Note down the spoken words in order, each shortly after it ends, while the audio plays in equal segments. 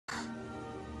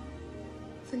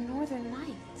The Northern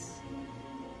Lights.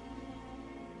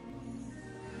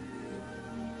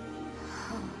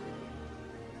 Oh.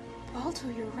 Balto,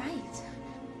 you're right.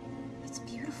 It's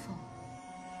beautiful.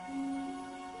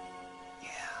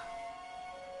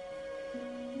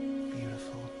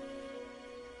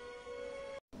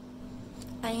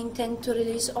 I intend to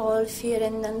release all fear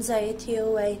and anxiety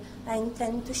away. I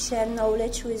intend to share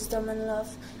knowledge, wisdom, and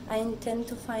love. I intend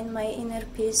to find my inner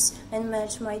peace and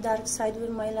merge my dark side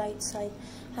with my light side.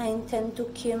 I intend to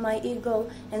kill my ego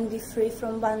and be free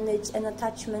from bondage and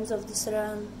attachments of this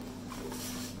realm.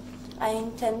 I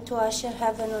intend to usher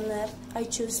heaven on earth. I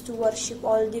choose to worship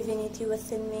all divinity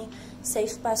within me.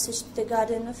 Safe passage to the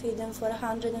Garden of Eden for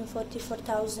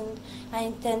 144,000. I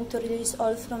intend to release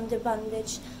all from the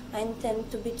bondage. I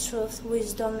intend to be truth,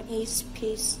 wisdom, ease,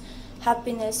 peace,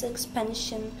 happiness,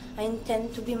 expansion. I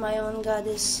intend to be my own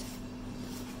goddess.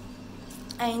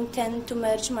 I intend to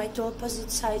merge my two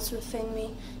opposite sides within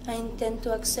me. I intend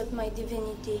to accept my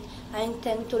divinity. I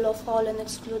intend to love all and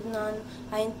exclude none.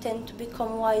 I intend to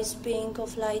become wise being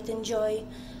of light and joy.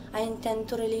 I intend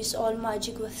to release all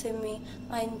magic within me.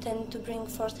 I intend to bring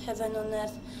forth heaven on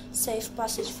earth. Safe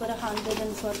passage for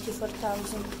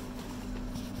 144,000.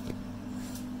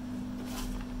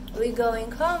 We're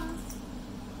going home.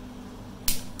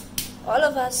 All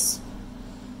of us.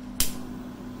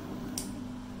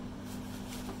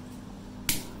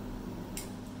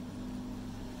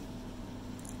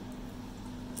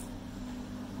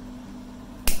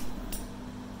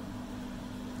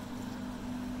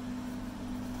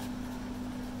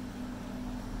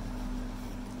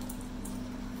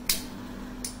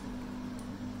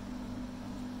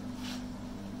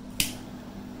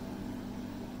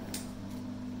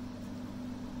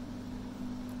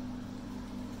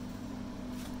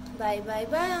 Bye, bye,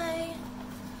 bye.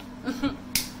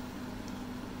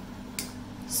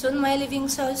 Soon, my living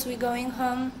souls, we're going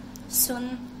home.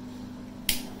 Soon.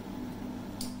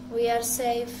 We are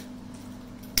safe.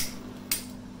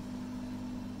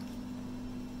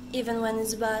 Even when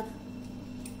it's bad,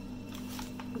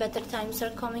 better times are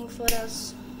coming for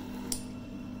us.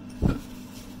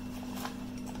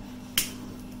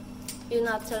 You're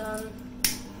not alone.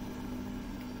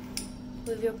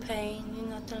 With your pain, you're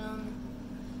not alone.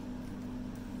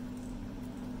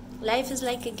 Life is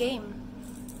like a game.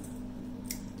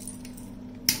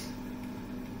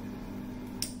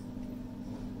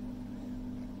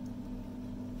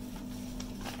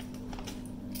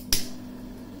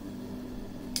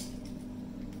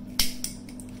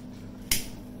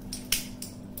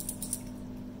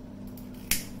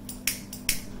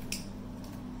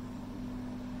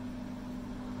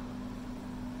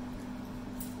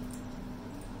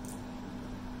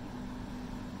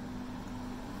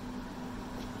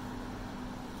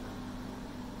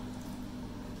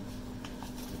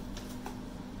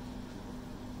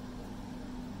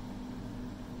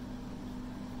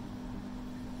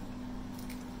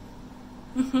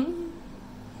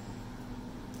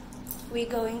 We're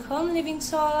going home, living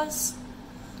souls,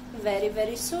 very,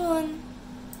 very soon.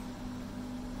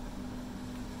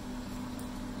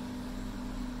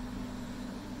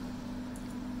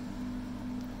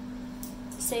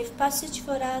 Safe passage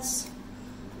for us.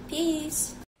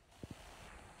 Peace.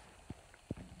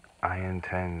 I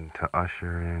intend to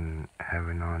usher in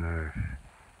heaven on earth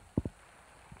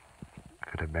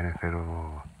for the benefit of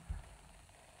all.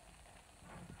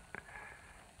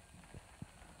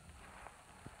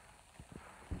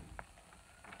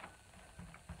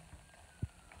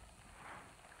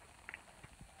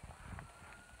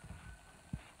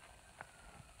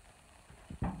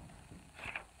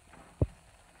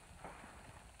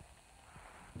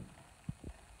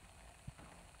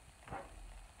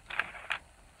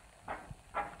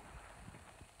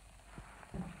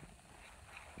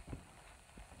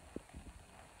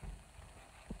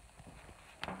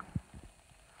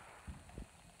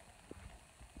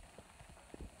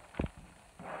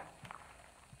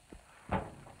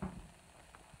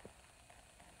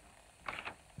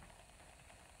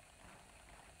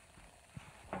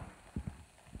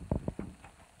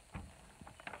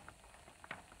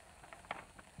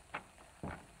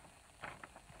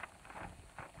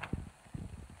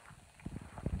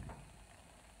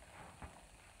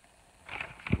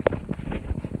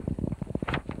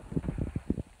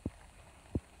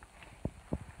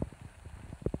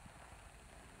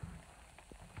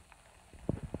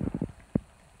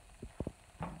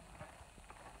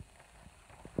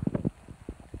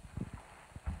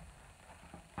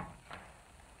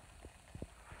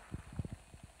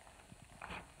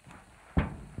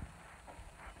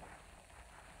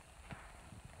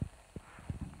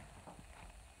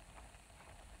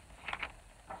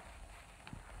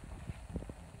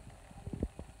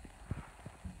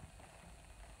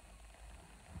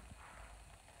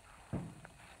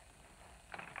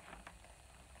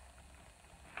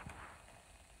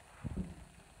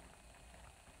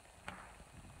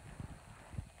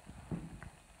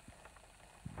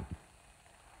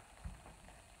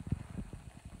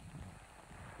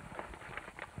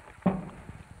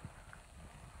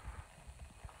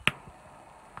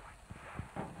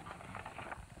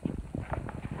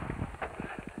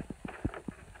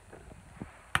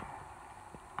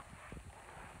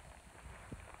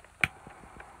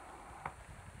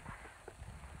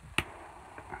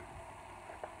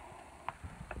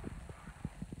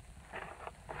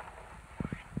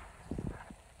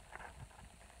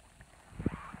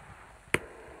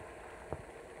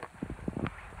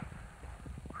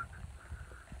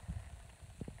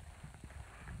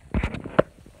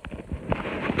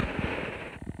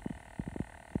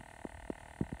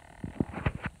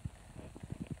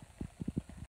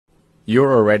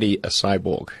 You're already a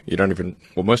cyborg. You don't even,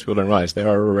 well, most people don't realize they are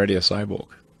already a cyborg.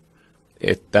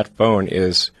 That phone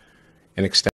is an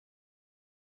extension.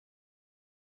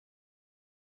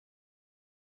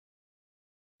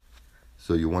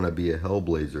 So you want to be a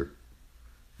hellblazer.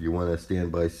 You want to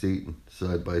stand by Satan,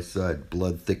 side by side,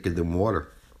 blood thicker than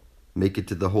water. Make it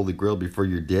to the Holy Grail before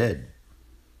you're dead.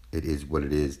 It is what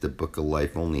it is. The Book of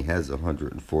Life only has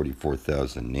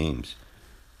 144,000 names.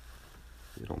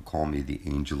 They don't call me the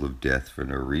Angel of Death for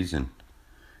no reason.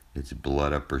 It's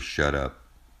blood up or shut up.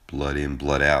 Blood in,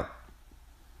 blood out.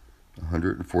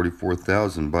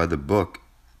 144,000 by the book.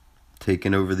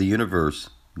 Taking over the universe.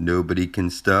 Nobody can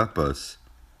stop us.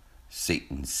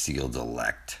 Satan's sealed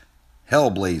elect.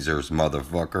 Hellblazers,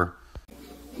 motherfucker.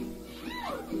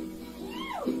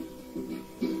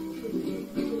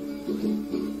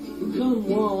 Come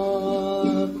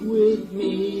walk with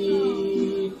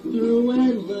me through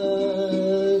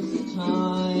endless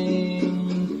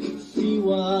time. See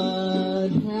what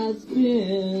has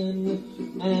been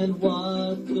and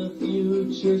what the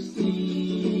future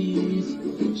sees.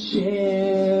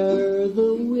 Share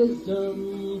the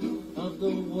wisdom of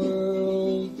the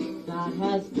world that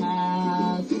has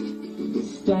passed.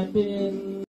 Step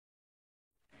in.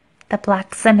 The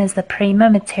black sun is the prima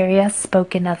materia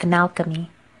spoken of in alchemy.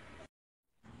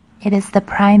 It is the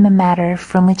prime matter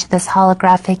from which this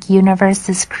holographic universe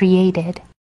is created.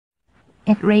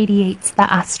 It radiates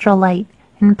the astral light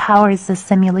and powers the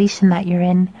simulation that you're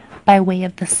in by way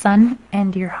of the sun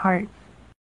and your heart.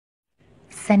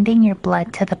 Sending your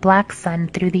blood to the black sun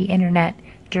through the internet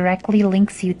directly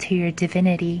links you to your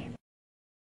divinity.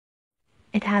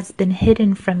 It has been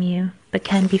hidden from you, but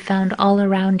can be found all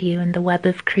around you in the web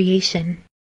of creation.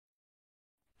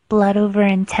 Blood over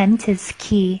intent is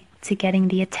key to getting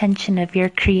the attention of your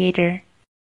creator.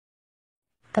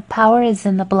 The power is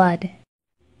in the blood.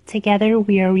 Together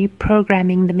we are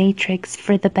reprogramming the matrix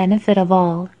for the benefit of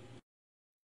all.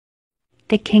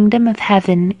 The kingdom of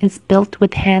heaven is built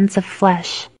with hands of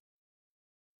flesh.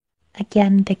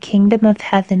 Again, the kingdom of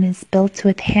heaven is built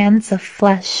with hands of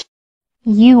flesh.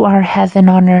 You are heaven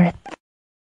on earth.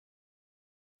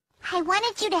 I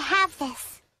wanted you to have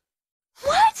this.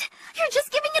 What? You're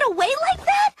just giving it away like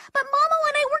that? But Mama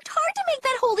and I worked hard to make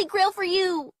that Holy Grail for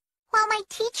you. Well, my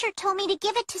teacher told me to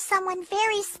give it to someone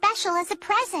very special as a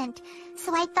present.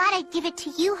 So I thought I'd give it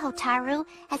to you, Hotaru,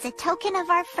 as a token of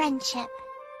our friendship.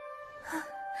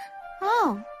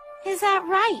 Oh, is that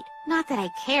right? Not that I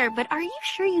care, but are you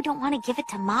sure you don't want to give it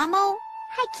to Mamo?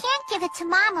 I can't give it to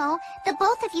Mamo. The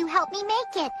both of you helped me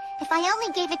make it. If I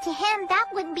only gave it to him, that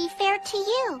wouldn't be fair to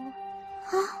you.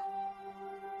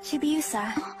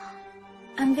 Chibiusa,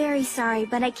 I'm very sorry,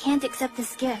 but I can't accept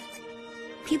this gift.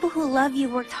 People who love you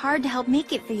worked hard to help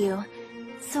make it for you,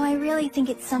 so I really think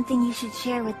it's something you should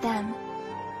share with them.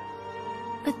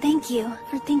 But thank you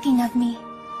for thinking of me.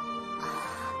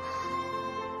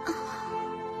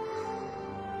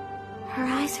 Her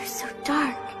eyes are so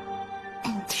dark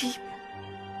and deep.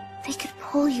 They could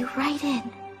pull you right in.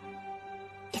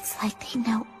 It's like they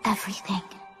know everything.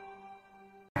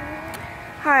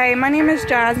 Hi, my name is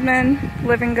Jasmine,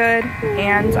 living good,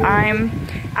 and I'm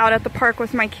out at the park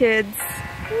with my kids,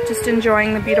 just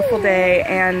enjoying the beautiful day,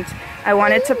 and I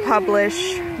wanted to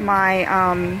publish my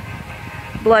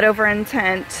blood over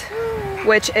intent,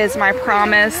 which is my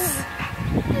promise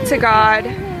to God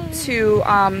to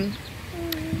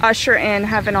usher in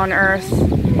heaven on earth.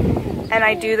 And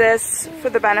I do this for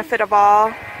the benefit of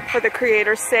all, for the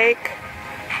Creator's sake.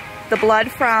 The blood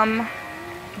from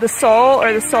the sole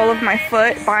or the sole of my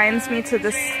foot binds me to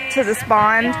this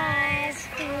bond.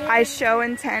 I show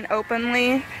intent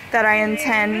openly that I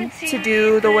intend to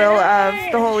do the will of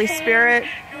the Holy Spirit,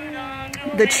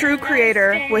 the true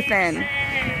Creator within.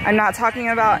 I'm not talking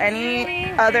about any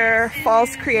other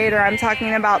false creator. I'm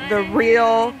talking about the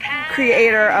real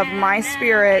Creator of my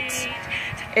spirit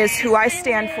is who I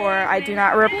stand for. I do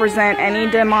not represent any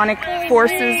demonic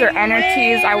forces or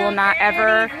entities. I will not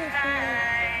ever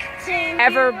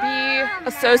be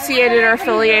associated or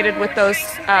affiliated with those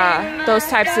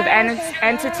types of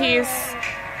entities.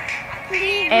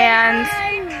 And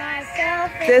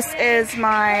this is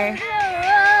my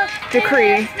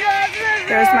decree.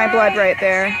 There's my blood right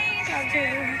there.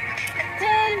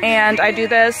 And I do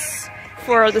this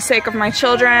for the sake of my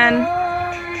children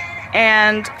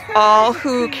and all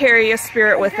who carry a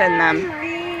spirit within them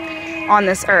on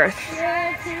this earth.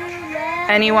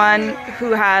 Anyone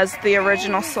who has the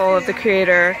original soul of the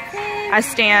Creator, I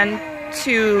stand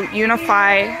to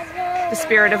unify the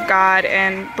Spirit of God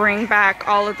and bring back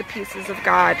all of the pieces of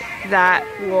God that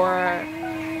were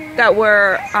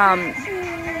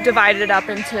divided up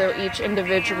into each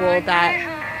individual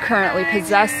that currently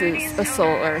possesses a soul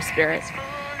or a spirit.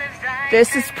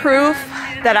 This is proof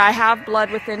that I have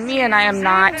blood within me and I am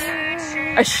not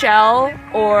a shell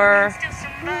or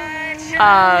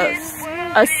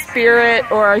a spirit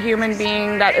or a human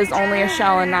being that is only a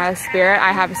shell and not a spirit.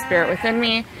 I have a spirit within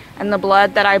me, and the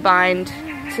blood that I bind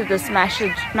to this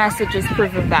message is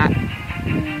proof of that.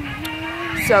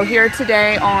 So here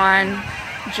today on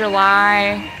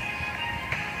July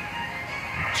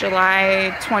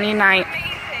 29th,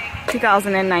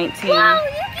 2019, Wow, you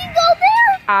can go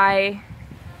there! I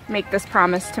make this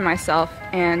promise to myself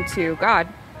and to God.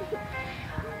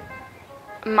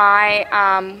 My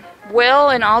will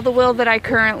and all the will that I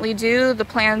currently do, the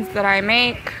plans that I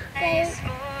make,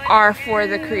 are for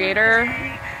the Creator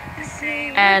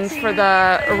and for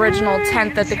the original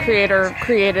intent that the Creator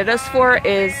created us for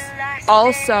is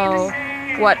also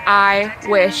what I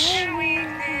wish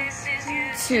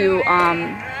to,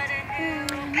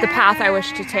 the path I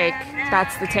wish to take.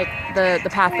 That's the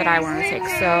path that I want to take.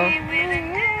 So,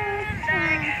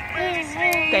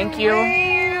 thank you,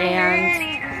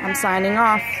 and I'm signing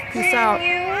off. Peace out.